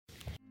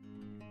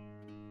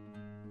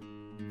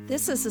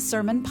This is a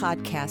sermon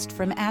podcast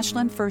from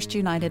Ashland First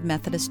United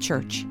Methodist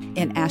Church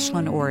in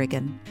Ashland,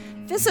 Oregon.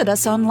 Visit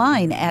us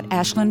online at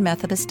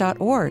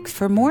ashlandmethodist.org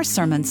for more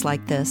sermons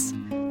like this,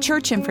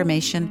 church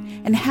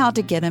information, and how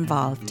to get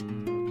involved.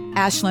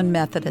 Ashland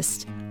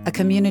Methodist, a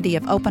community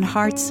of open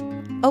hearts,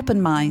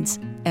 open minds,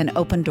 and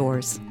open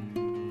doors.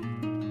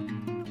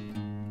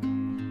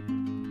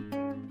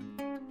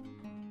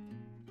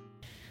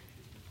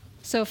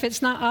 So if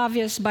it's not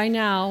obvious by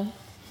now,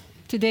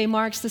 today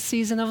marks the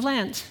season of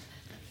Lent,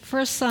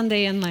 first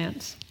Sunday in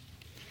Lent.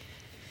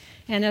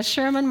 And as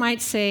Sherman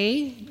might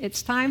say,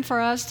 it's time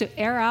for us to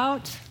air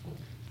out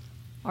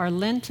our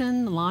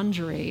Lenten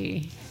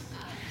laundry.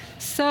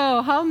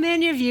 So how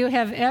many of you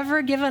have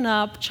ever given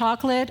up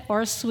chocolate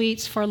or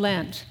sweets for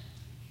Lent?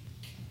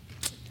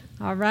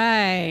 All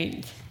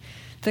right.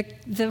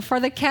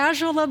 For the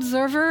casual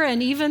observer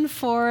and even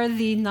for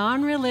the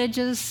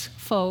non-religious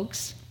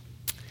folks,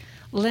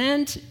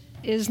 Lent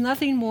is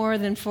nothing more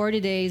than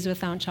 40 days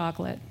without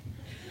chocolate.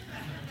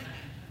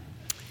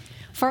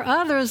 For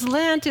others,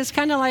 Lent is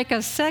kind of like a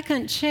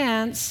second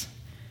chance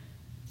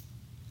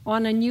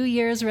on a New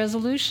Year's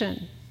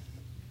resolution,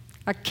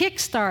 a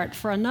kickstart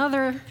for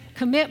another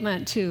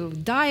commitment to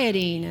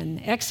dieting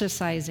and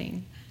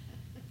exercising.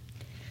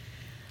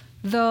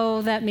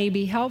 Though that may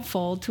be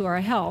helpful to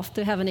our health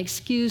to have an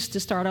excuse to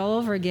start all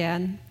over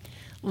again,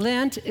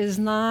 Lent is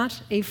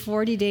not a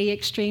 40-day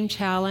extreme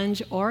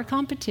challenge or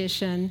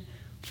competition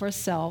for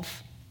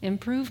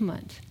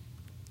self-improvement.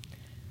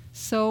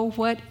 So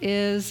what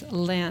is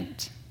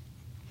Lent?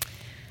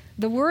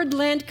 The word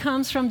Lent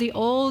comes from the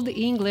Old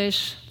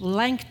English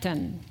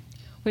Langton,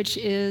 which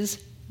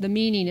is, the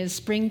meaning is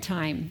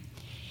springtime,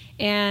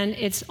 and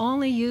it's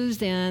only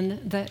used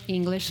in the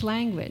English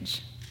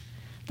language.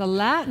 The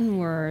Latin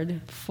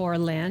word for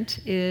Lent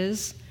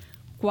is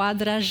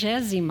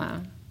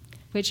quadragesima,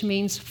 which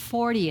means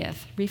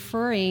 40th,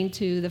 referring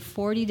to the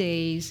 40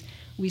 days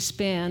we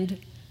spend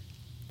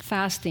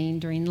fasting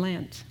during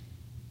Lent.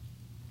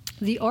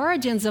 The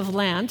origins of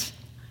Lent,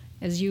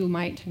 as you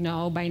might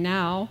know by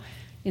now,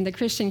 in the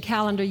Christian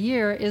calendar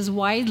year is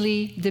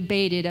widely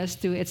debated as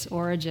to its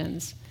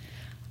origins.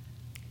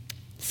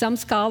 Some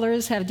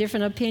scholars have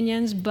different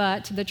opinions,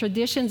 but the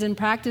traditions and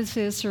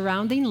practices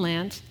surrounding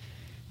Lent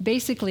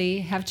basically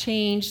have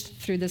changed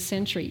through the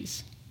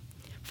centuries.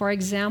 For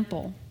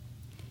example,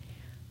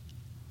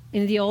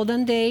 in the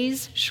olden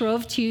days,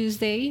 Shrove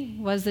Tuesday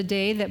was the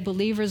day that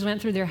believers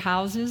went through their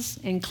houses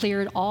and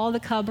cleared all the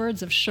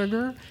cupboards of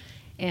sugar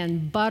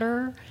and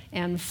butter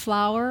and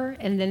flour,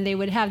 and then they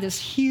would have this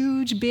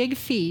huge, big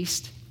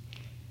feast,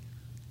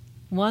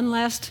 one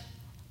last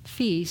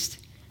feast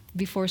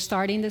before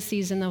starting the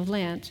season of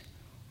Lent,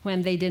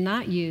 when they did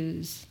not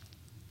use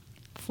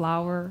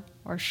flour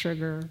or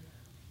sugar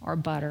or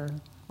butter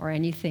or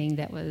anything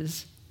that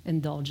was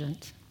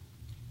indulgent.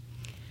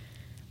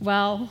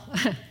 Well,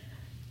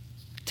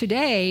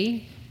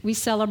 today, we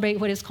celebrate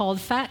what is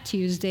called Fat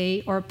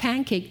Tuesday or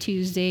Pancake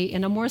Tuesday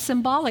in a more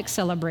symbolic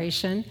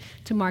celebration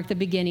to mark the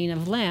beginning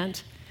of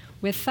Lent,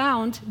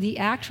 without the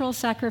actual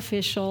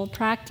sacrificial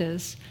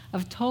practice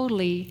of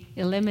totally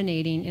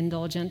eliminating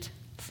indulgent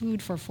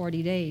food for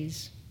 40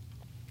 days.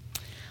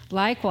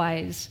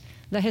 Likewise,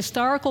 the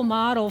historical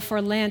model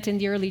for Lent in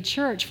the early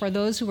church for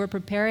those who were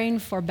preparing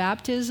for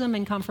baptism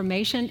and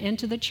confirmation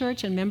into the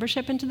church and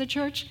membership into the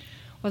church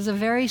was a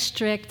very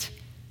strict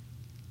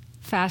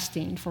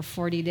fasting for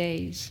 40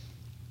 days.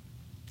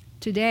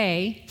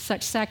 Today,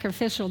 such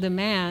sacrificial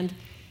demand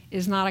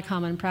is not a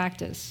common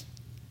practice.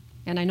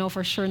 And I know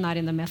for sure not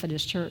in the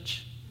Methodist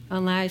Church,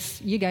 unless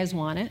you guys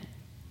want it.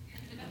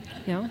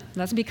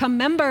 Let's become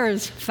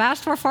members,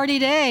 fast for 40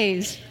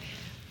 days.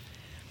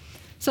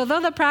 So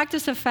though the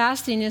practice of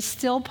fasting is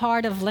still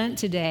part of Lent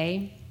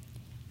today,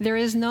 there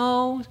is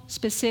no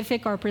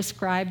specific or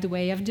prescribed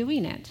way of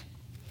doing it.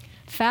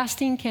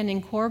 Fasting can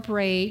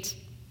incorporate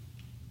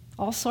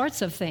all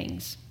sorts of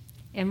things.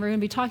 And we're going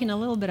to be talking a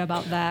little bit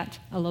about that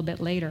a little bit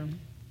later.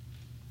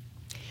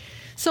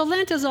 So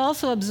Lent is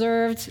also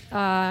observed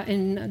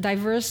in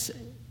diverse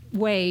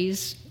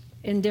ways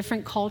in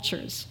different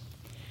cultures.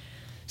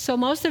 So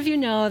most of you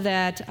know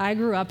that I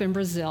grew up in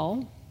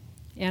Brazil.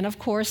 And of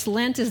course,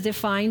 Lent is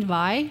defined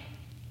by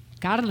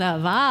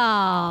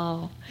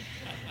Carnaval,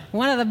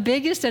 one of the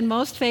biggest and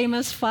most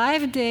famous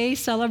 5-day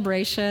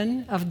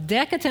celebration of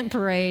decadent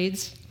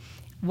parades,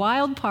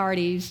 wild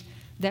parties,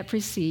 that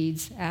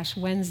precedes Ash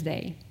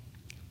Wednesday.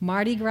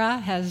 Mardi Gras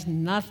has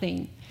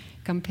nothing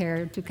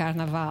compared to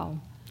Carnaval.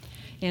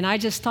 And I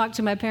just talked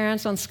to my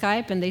parents on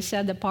Skype, and they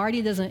said the party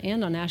doesn't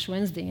end on Ash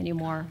Wednesday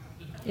anymore.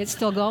 It's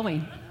still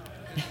going.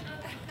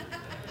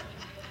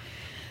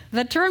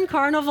 The term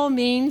carnival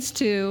means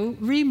to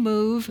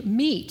remove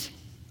meat.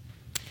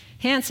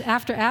 Hence,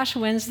 after Ash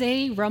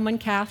Wednesday, Roman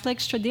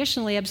Catholics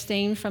traditionally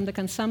abstain from the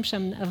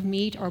consumption of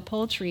meat or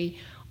poultry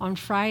on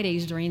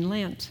Fridays during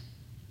Lent.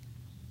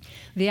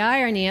 The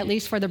irony, at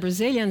least for the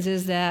Brazilians,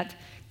 is that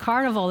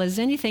carnival is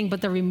anything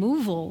but the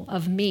removal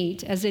of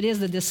meat, as it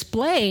is the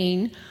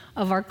displaying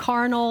of our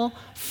carnal,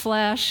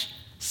 flesh,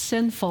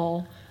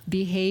 sinful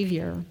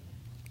behavior.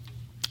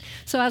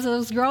 So as I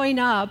was growing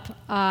up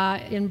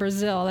in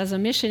Brazil as a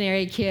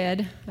missionary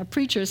kid, a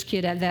preacher's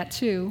kid at that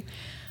too,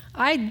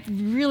 I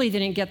really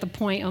didn't get the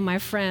point of my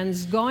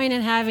friends going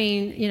and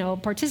having,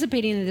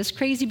 participating in this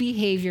crazy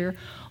behavior,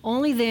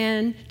 only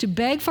then to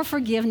beg for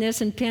forgiveness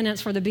and penance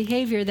for the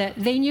behavior that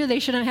they knew they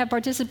shouldn't have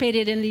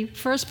participated in the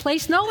first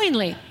place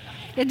knowingly.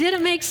 It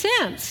didn't make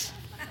sense.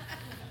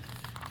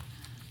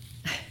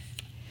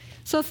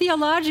 So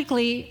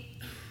theologically,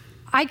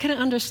 I couldn't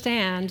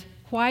understand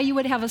why you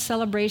would have a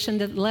celebration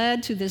that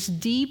led to this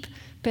deep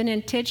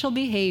penitential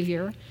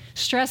behavior,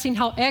 stressing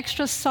how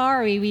extra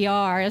sorry we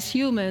are as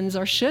humans,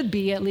 or should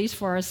be at least,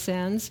 for our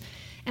sins,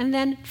 and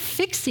then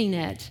fixing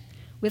it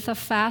with a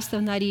fast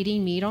of not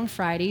eating meat on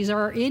Fridays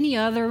or any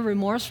other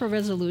remorseful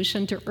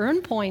resolution to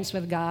earn points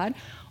with God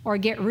or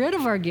get rid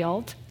of our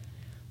guilt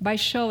by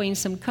showing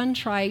some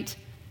contrite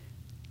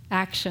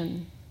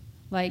action,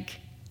 like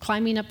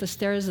climbing up the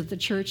stairs of the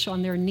church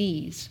on their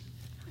knees.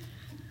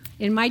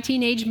 In my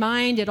teenage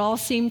mind, it all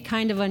seemed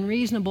kind of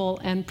unreasonable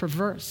and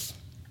perverse.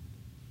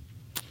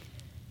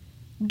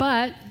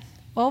 But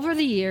over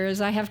the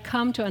years, I have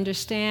come to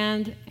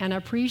understand and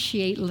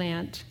appreciate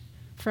Lent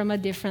from a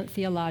different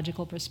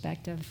theological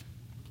perspective.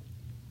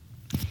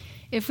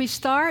 If we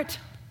start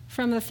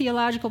from the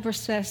theological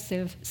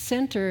perspective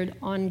centered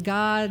on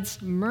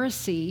God's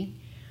mercy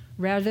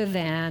rather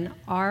than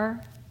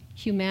our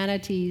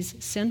humanity's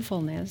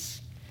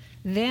sinfulness,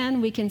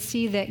 then we can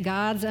see that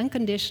God's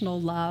unconditional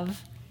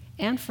love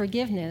and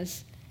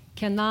forgiveness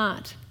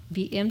cannot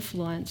be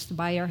influenced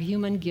by our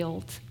human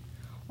guilt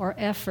or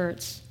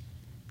efforts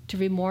to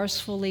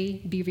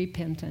remorsefully be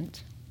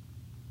repentant.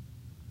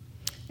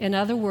 In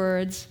other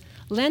words,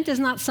 Lent is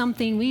not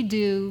something we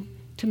do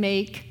to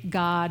make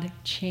God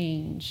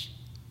change.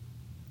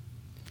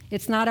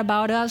 It's not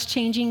about us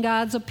changing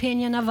God's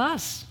opinion of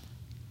us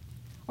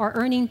or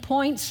earning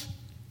points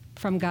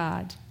from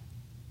God,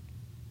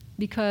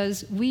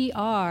 because we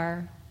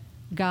are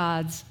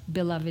God's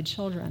beloved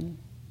children.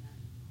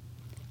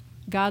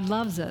 God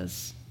loves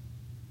us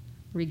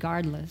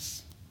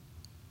regardless.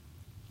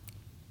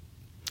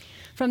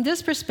 From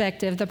this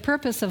perspective, the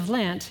purpose of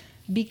Lent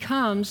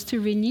becomes to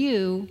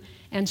renew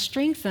and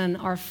strengthen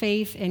our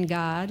faith in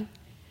God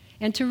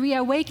and to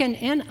reawaken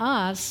in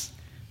us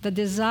the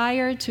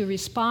desire to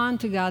respond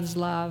to God's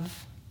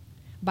love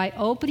by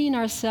opening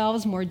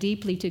ourselves more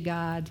deeply to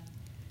God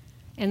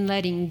and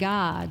letting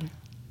God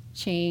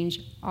change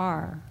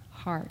our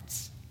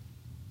hearts.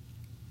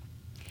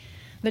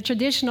 The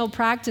traditional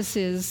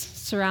practices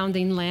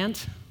surrounding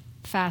Lent,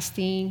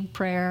 fasting,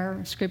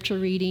 prayer, scripture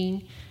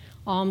reading,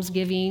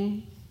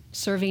 almsgiving,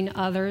 serving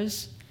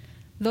others,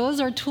 those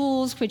are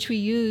tools which we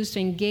use to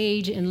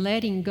engage in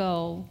letting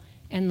go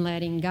and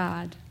letting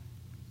God.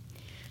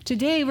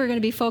 Today, we're going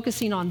to be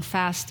focusing on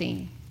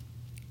fasting.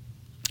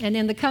 And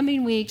in the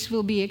coming weeks,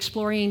 we'll be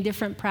exploring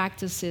different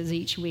practices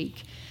each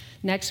week.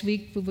 Next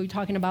week, we'll be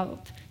talking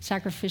about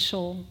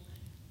sacrificial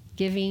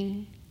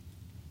giving.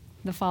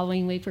 The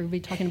following week, we're going to be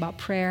talking about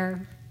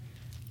prayer,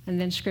 and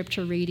then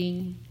scripture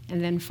reading,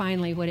 and then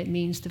finally, what it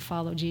means to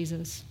follow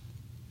Jesus.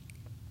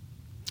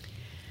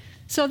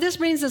 So this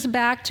brings us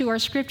back to our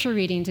scripture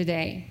reading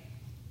today.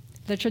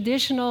 The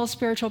traditional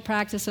spiritual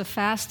practice of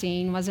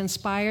fasting was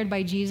inspired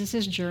by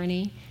Jesus'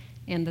 journey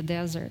in the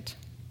desert.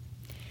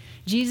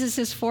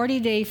 Jesus'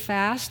 40-day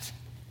fast,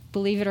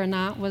 believe it or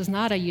not, was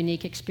not a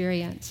unique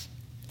experience.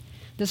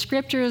 The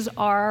scriptures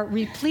are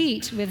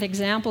replete with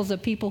examples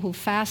of people who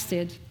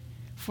fasted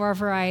for a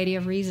variety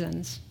of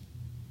reasons.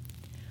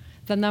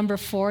 The number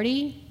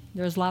 40,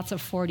 there's lots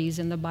of 40s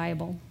in the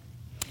Bible.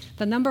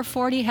 The number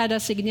 40 had a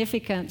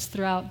significance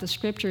throughout the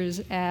scriptures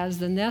as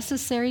the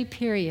necessary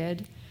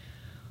period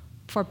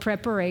for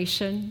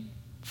preparation,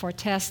 for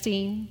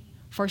testing,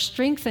 for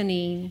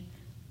strengthening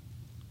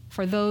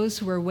for those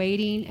who were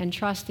waiting and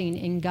trusting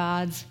in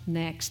God's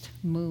next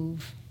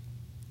move.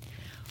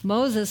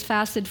 Moses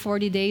fasted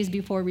 40 days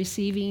before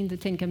receiving the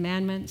Ten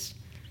Commandments.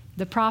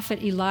 The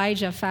prophet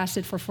Elijah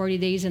fasted for 40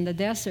 days in the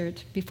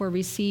desert before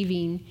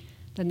receiving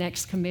the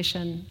next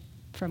commission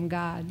from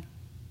God.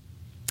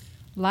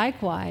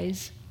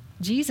 Likewise,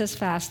 Jesus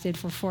fasted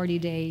for 40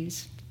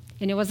 days,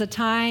 and it was a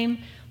time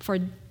for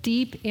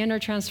deep inner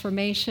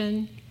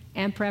transformation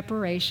and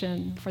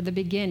preparation for the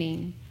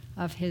beginning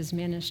of his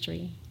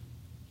ministry.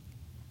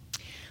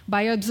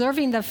 By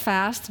observing the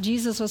fast,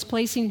 Jesus was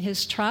placing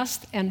his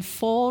trust and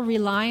full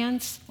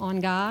reliance on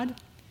God,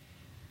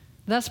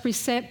 thus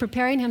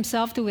preparing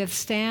himself to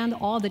withstand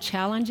all the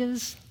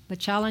challenges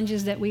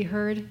that we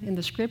heard in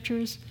the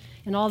scriptures,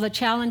 and all the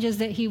challenges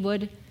that he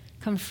would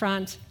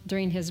confront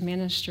during his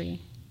ministry.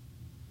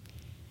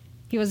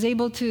 He was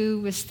able to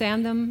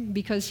withstand them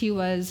because he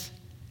was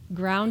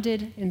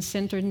grounded in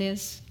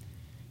centeredness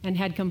and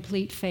had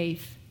complete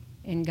faith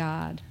in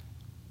God.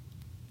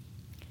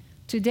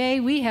 Today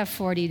we have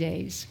 40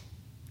 days,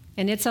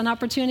 and it's an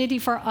opportunity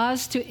for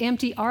us to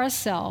empty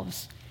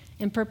ourselves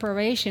in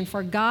preparation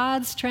for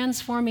God's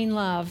transforming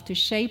love to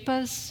shape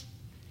us,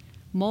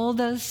 mold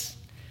us,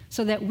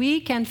 so that we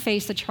can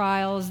face the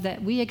trials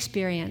that we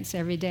experience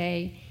every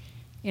day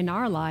in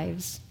our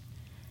lives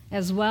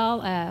as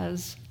well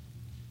as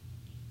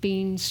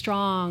being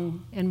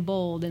strong and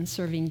bold in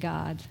serving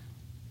God.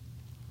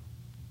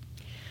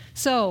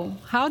 So,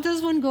 how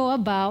does one go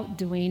about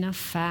doing a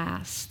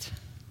fast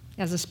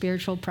as a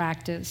spiritual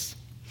practice?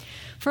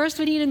 First,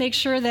 we need to make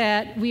sure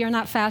that we are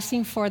not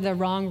fasting for the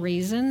wrong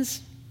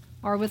reasons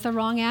or with the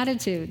wrong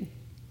attitude.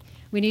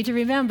 We need to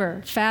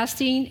remember,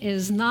 fasting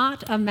is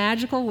not a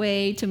magical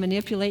way to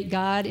manipulate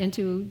God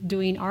into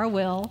doing our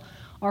will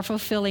or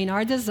fulfilling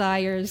our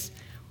desires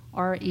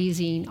or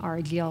easing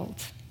our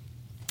guilt.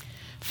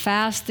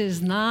 Fast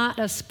is not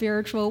a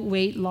spiritual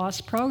weight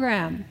loss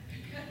program.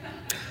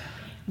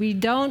 We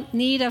don't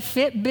need a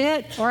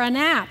Fitbit or a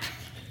nap.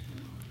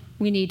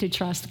 We need to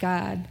trust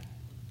God.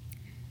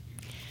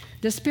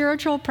 The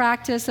spiritual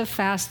practice of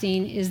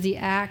fasting is the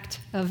act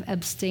of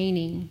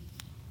abstaining,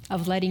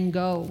 of letting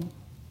go,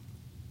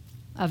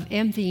 of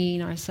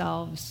emptying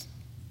ourselves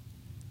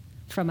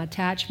from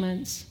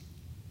attachments,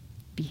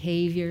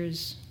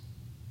 behaviors,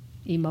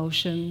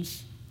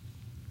 emotions,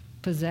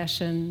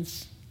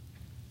 possessions,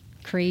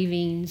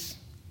 cravings,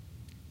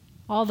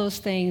 all those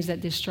things that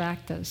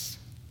distract us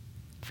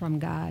from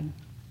God.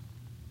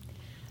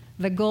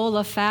 The goal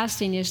of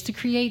fasting is to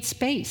create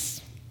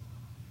space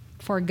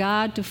for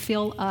God to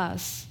fill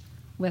us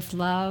with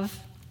love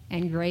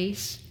and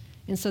grace,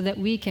 and so that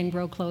we can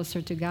grow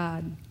closer to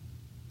God.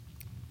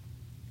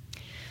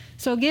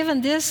 So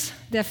given this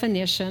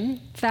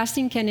definition,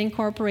 fasting can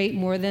incorporate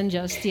more than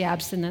just the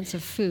abstinence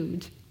of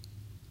food.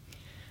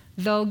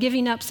 Though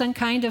giving up some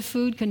kind of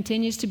food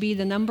continues to be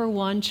the number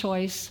one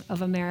choice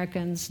of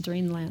Americans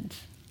during Lent.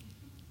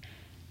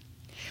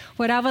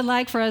 What I would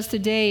like for us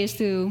today is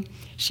to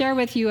share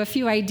with you a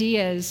few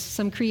ideas,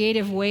 some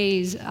creative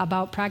ways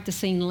about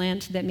practicing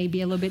Lent that may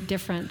be a little bit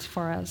different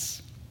for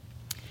us.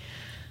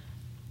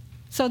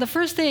 So the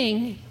first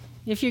thing,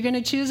 if you're going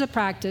to choose a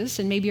practice,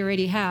 and maybe you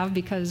already have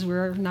because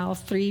we're now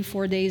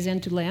 3-4 days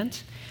into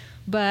Lent,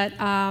 but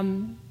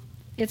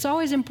it's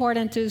always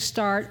important to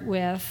start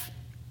with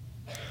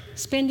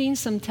spending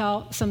some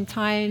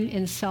time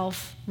in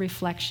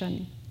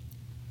self-reflection,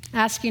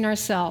 asking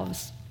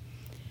ourselves,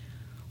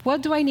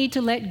 what do I need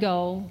to let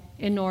go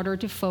in order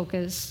to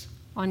focus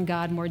on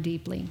God more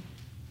deeply?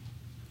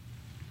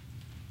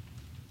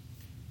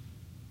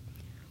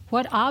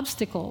 What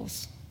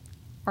obstacles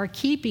are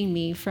keeping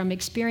me from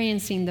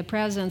experiencing the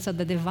presence of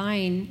the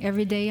divine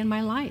every day in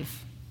my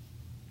life?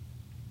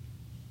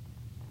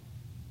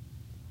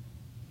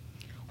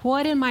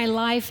 What in my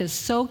life is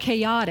so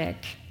chaotic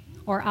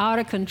or out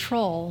of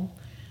control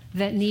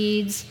that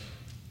needs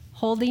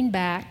holding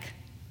back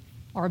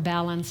or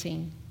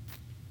balancing?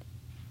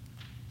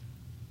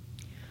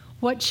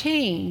 What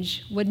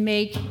change would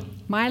make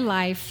my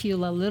life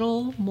feel a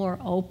little more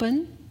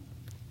open,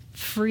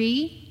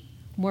 free,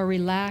 more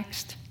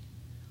relaxed,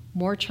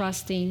 more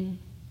trusting,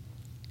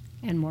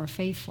 and more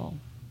faithful?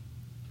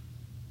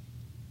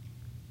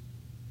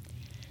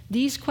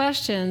 These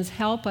questions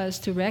help us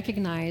to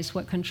recognize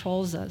what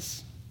controls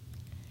us,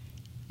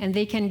 and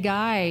they can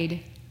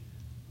guide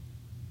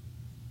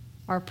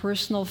our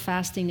personal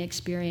fasting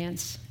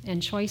experience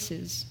and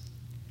choices,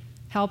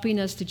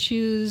 helping us to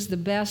choose the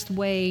best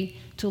way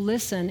to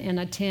listen and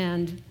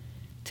attend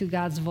to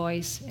God's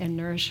voice and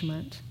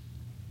nourishment.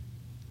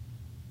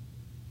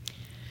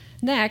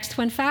 Next,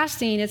 when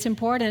fasting, it's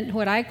important,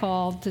 what I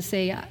call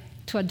to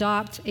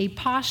adopt a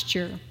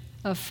posture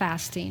of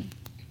fasting.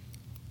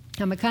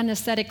 I'm a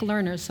kinesthetic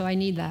learner, so I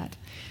need that.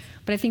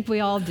 But I think we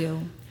all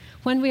do.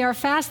 When we are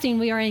fasting,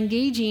 we are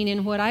engaging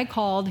in what I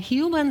called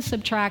human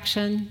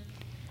subtraction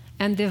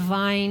and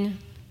divine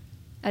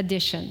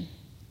addition.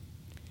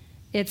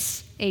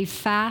 It's a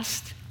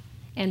fast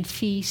and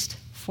feast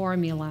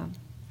formula.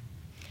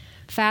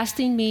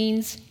 Fasting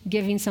means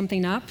giving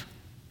something up,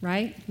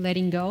 right?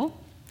 Letting go.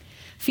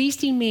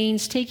 Feasting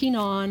means taking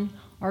on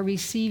or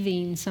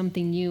receiving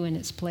something new in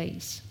its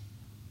place.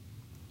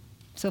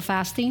 So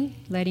fasting,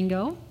 letting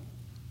go.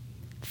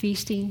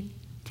 Feasting,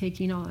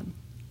 taking on.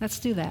 Let's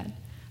do that.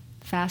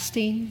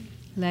 Fasting,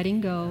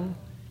 letting go.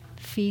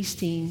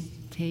 Feasting,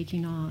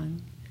 taking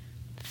on.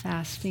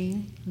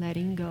 Fasting,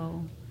 letting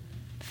go.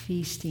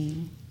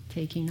 Feasting,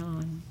 taking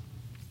on.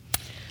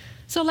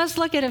 So let's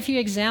look at a few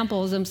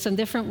examples of some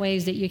different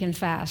ways that you can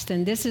fast.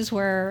 And this is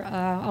where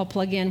I'll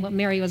plug in what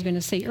Mary was going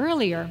to say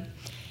earlier.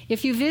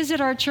 If you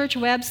visit our church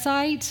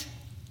website,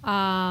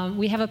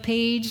 we have a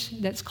page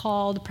that's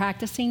called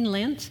Practicing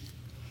Lent.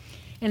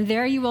 And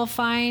there you will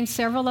find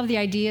several of the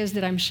ideas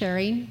that I'm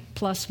sharing,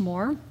 plus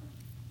more.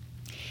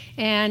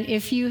 And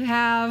if you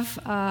have,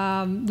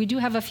 we do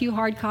have a few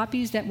hard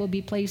copies that will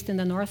be placed in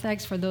the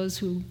narthex for those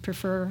who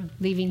prefer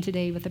leaving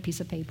today with a piece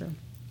of paper.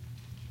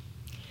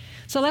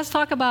 So let's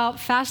talk about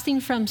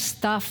fasting from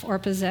stuff or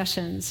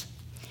possessions.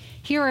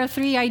 Here are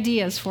 3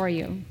 ideas for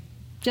you,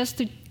 just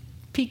to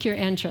pique your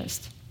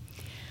interest.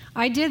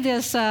 I did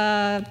this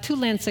 2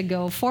 Lents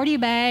ago, 40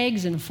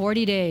 bags in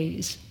 40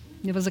 days.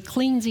 It was a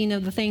cleansing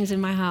of the things in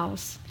my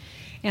house.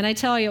 And I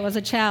tell you, it was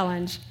a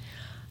challenge.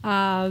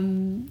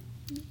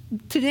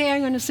 Today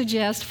I'm going to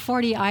suggest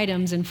 40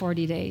 items in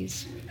 40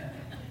 days.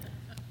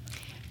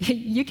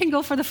 You can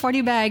go for the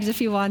 40 bags if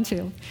you want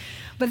to.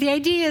 But the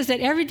idea is that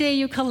every day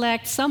you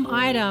collect some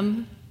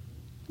item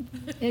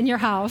in your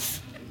house,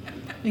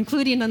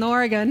 including an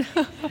organ.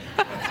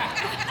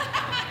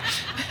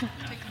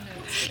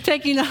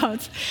 Taking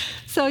notes.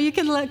 So you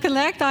can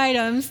collect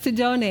items to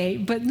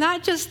donate, but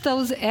not just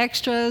those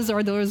extras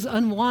or those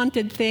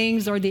unwanted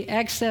things or the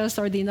excess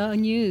or the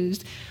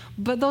unused,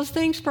 but those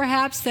things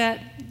perhaps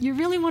that you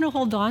really want to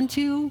hold on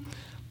to,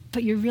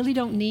 but you really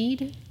don't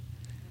need.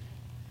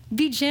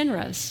 Be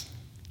generous.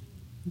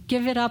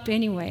 Give it up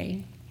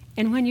anyway.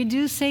 And when you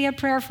do, say a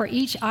prayer for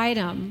each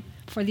item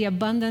for the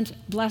abundant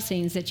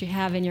blessings that you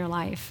have in your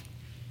life.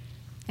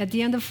 At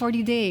the end of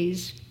 40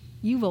 days,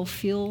 you will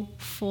feel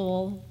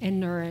full and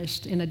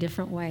nourished in a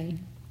different way.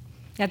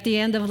 At the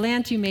end of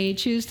Lent, you may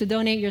choose to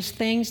donate your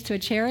things to a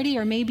charity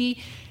or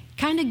maybe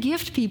kind of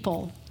gift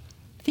people.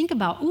 Think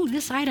about, ooh,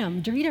 this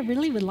item, Dorita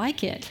really would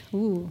like it.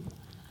 Ooh.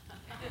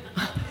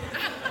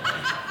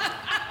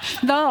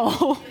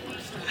 No.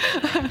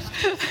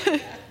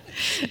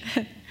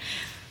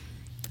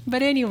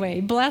 But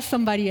anyway, bless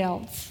somebody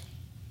else.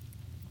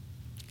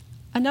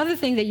 Another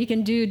thing that you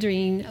can do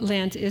during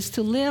Lent is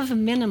to live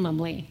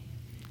minimally.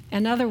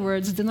 In other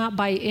words, do not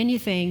buy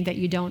anything that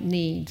you don't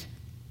need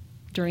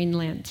during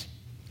Lent.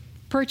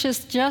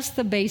 Purchase just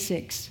the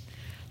basics,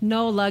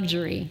 no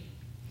luxury.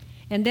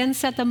 And then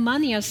set the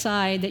money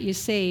aside that you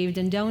saved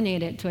and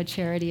donate it to a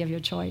charity of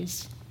your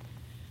choice.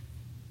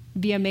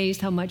 Be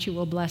amazed how much you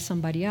will bless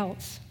somebody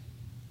else.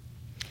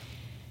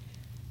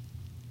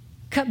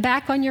 Cut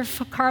back on your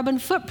carbon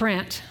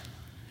footprint.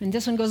 And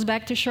this one goes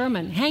back to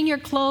Sherman. Hang your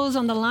clothes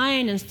on the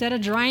line instead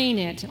of drying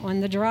it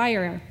on the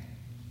dryer.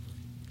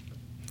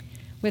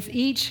 With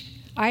each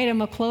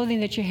item of clothing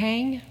that you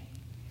hang,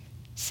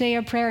 say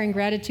a prayer in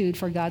gratitude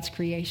for God's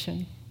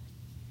creation.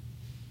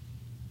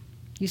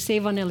 You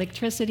save on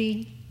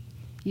electricity,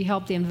 you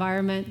help the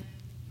environment,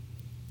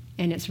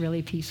 and it's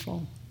really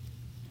peaceful.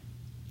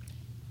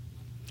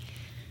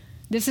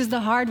 This is the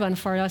hard one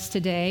for us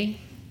today.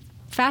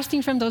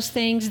 Fasting from those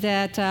things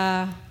that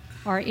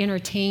are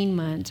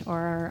entertainment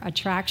or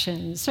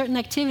attractions, certain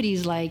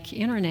activities like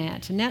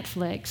internet,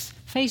 Netflix,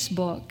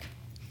 Facebook.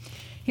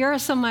 Here are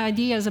some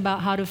ideas about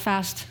how to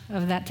fast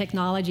of that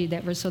technology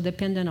that we're so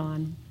dependent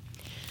on.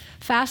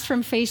 Fast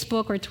from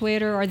Facebook or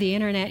Twitter or the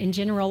internet in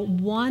general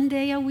 1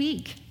 day a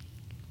week.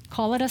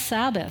 Call it a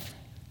Sabbath.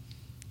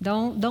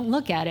 Don't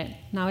look at it.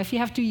 Now, if you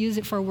have to use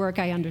it for work,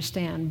 I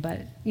understand,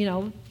 but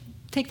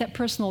take that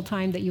personal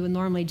time that you would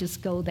normally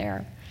just go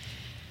there.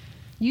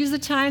 Use the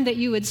time that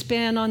you would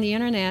spend on the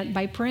internet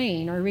by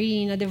praying or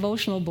reading a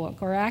devotional book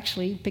or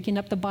actually picking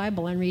up the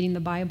Bible and reading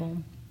the Bible.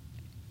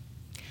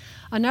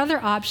 Another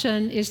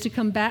option is to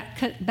cut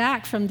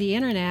back from the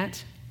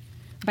internet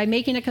by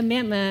making a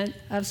commitment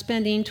of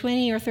spending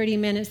 20 or 30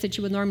 minutes that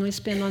you would normally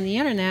spend on the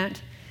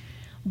internet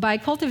by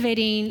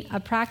cultivating a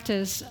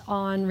practice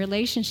on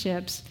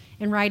relationships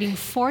and writing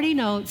 40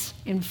 notes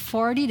in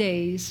 40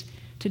 days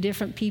to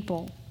different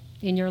people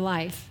in your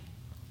life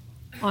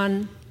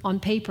on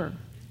paper,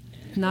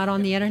 not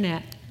on the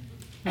internet,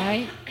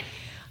 right?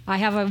 I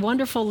have a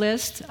wonderful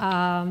list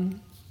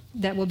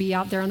that will be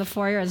out there on the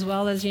foyer as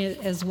well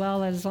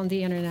as on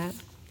the internet.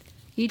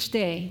 Each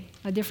day,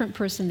 a different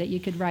person that you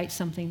could write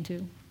something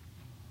to.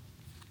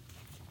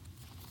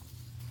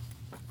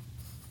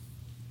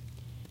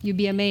 You'd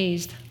be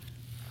amazed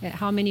at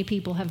how many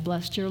people have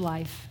blessed your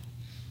life.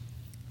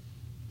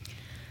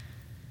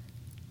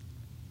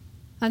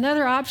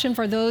 Another option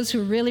for those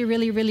who really,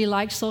 really, really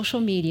like social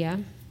media,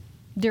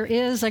 there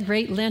is a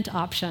great Lent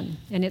option,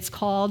 and it's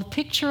called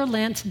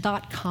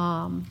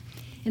picturelent.com.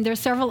 And there are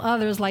several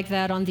others like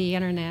that on the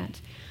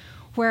internet,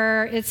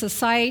 where it's a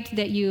site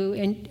that you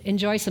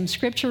enjoy some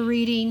scripture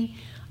reading.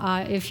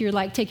 If you're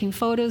like taking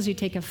photos, you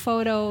take a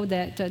photo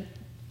that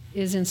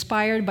is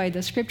inspired by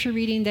the scripture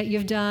reading that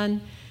you've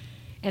done,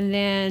 and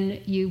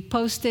then you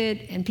post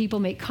it, and people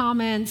make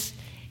comments,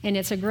 and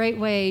it's a great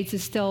way to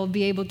still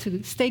be able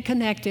to stay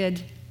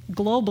connected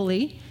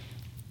globally,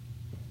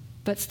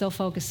 but still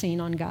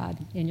focusing on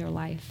God in your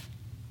life.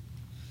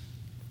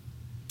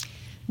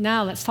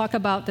 Now let's talk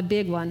about the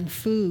big one,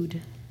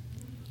 food.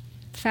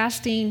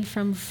 Fasting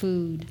from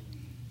food.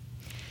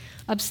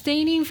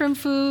 Abstaining from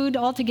food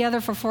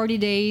altogether for 40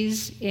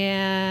 days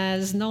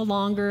is no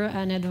longer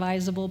an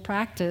advisable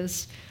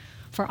practice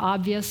for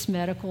obvious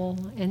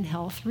medical and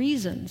health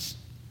reasons.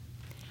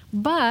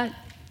 But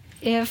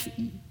if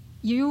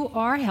you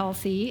are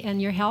healthy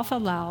and your health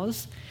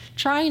allows,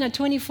 trying a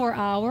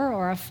 24-hour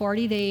or a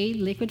 40-day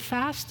liquid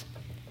fast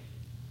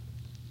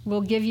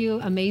will give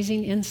you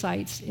amazing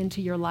insights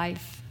into your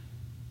life.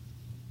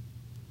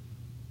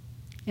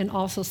 And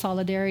also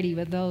solidarity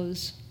with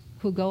those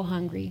who go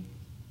hungry,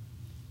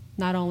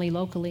 not only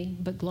locally,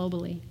 but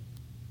globally.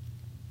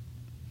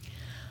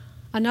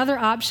 Another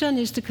option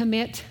is to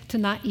commit to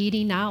not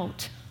eating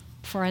out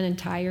for an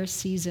entire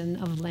season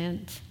of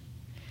Lent,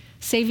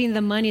 saving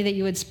the money that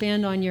you would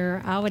spend on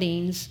your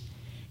outings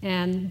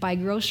and buy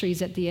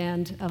groceries at the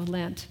end of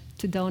Lent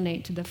to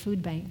donate to the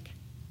food bank.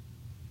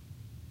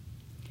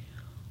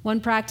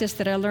 One practice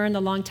that I learned a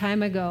long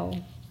time ago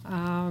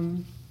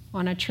on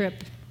a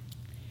trip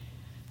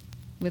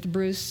with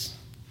Bruce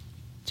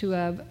to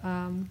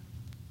a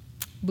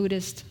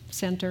Buddhist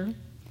center.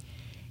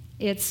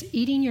 It's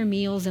eating your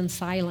meals in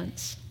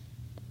silence.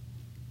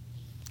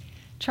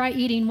 Try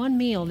eating one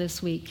meal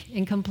this week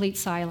in complete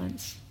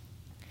silence.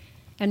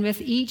 And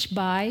with each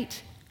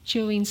bite,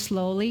 chewing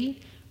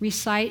slowly,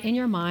 recite in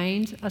your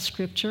mind a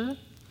scripture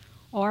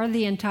or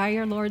the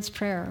entire Lord's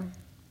Prayer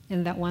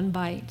in that one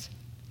bite.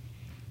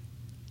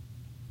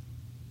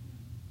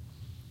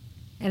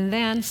 And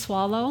then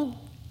swallow,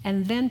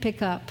 and then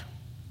pick up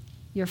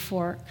your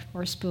fork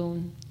or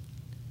spoon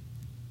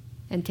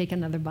and take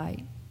another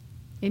bite.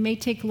 It may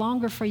take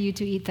longer for you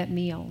to eat that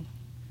meal,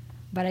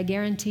 but I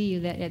guarantee you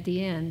that at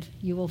the end,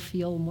 you will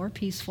feel more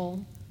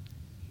peaceful,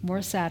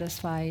 more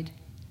satisfied,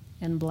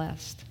 and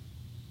blessed.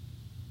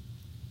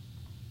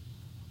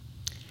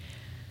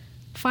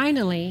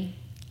 Finally,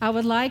 I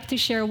would like to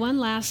share one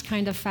last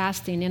kind of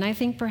fasting, and I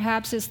think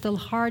perhaps it's the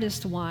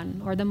hardest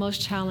one or the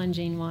most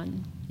challenging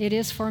one. It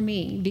is for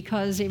me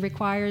because it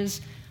requires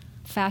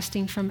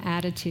fasting from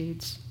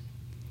attitudes.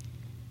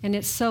 And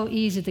it's so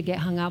easy to get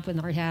hung up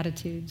with our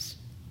attitudes.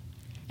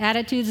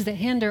 Attitudes that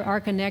hinder our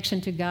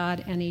connection to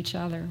God and each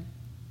other.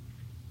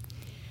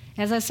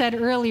 As I said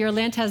earlier,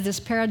 Lent has this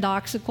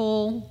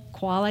paradoxical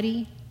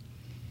quality.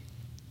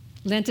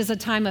 Lent is a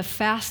time of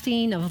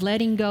fasting, of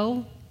letting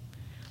go,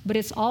 but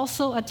it's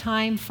also a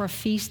time for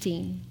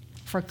feasting,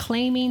 for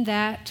claiming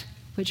that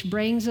which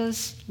brings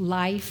us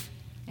life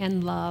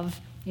and love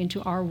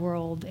into our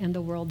world and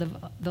the world of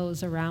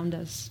those around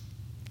us.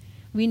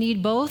 We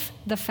need both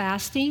the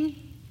fasting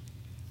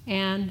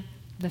and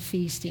the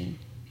feasting.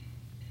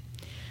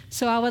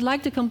 So I would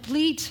like to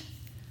complete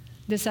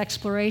this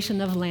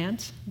exploration of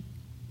Lent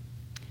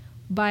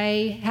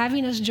by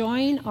having us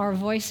join our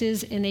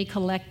voices in a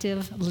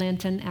collective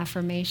Lenten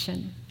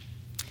affirmation.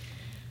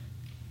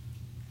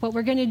 What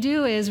we're going to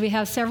do is we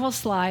have several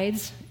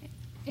slides,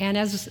 and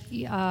as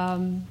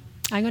I'm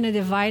going to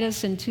divide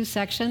us in two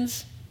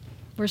sections.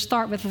 We'll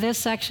start with this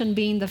section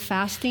being the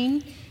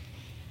fasting,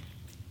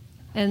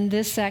 and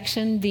this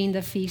section being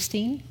the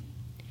feasting.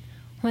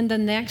 When the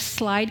next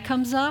slide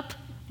comes up,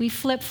 we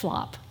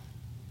flip-flop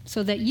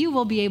so that you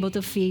will be able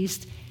to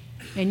feast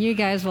and you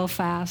guys will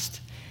fast,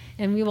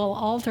 and we will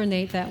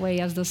alternate that way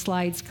as the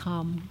slides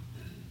come.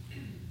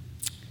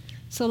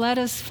 So let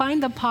us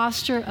find the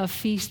posture of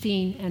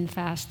feasting and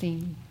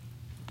fasting.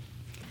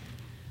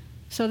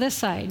 So this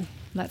side,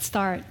 let's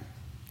start.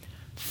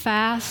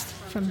 Fast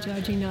from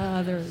judging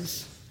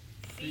others.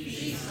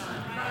 Feast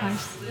on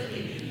Christ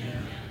living in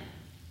him.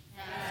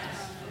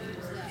 Fast on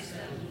words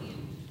that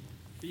wound.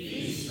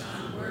 Feast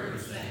on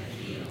words that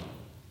heal.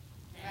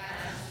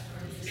 Fast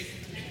from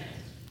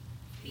discontent.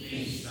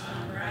 Feast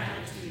on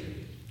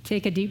gratitude.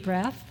 Take a deep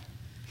breath.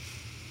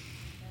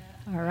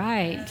 All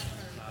right.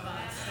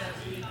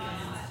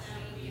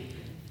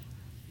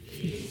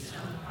 Feast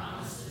on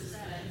promises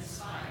that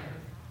inspire.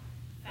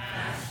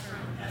 Fast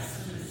from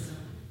pessimism.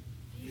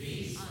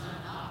 Feast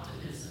on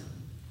optimism.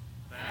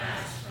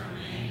 Fast from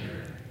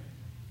anger.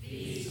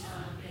 Feast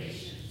on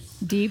patience.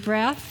 Deep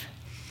breath.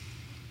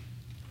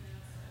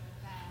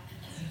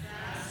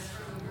 Fast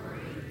from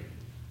worry.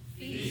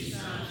 Feast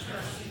on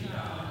trusting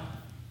God.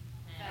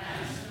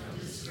 Fast from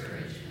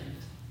discouragement.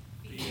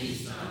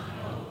 Feast on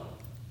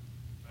hope.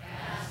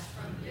 Fast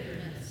from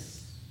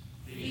bitterness.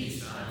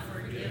 Feast on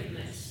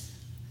forgiveness.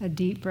 A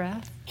deep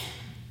breath.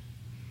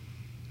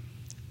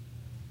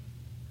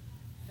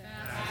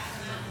 Fast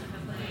on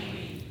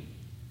complaining.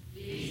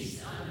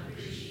 Feast on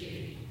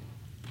appreciating.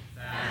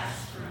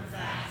 Fast from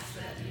facts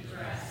that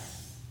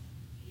depress.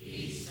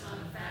 Feast on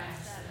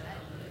facts that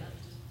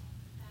uplift.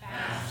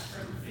 Fast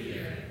from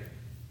fear.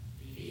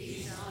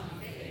 Feast on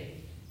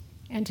faith.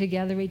 And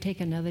together we take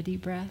another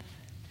deep breath.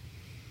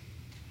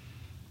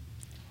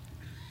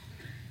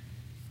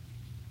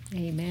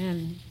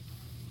 Amen.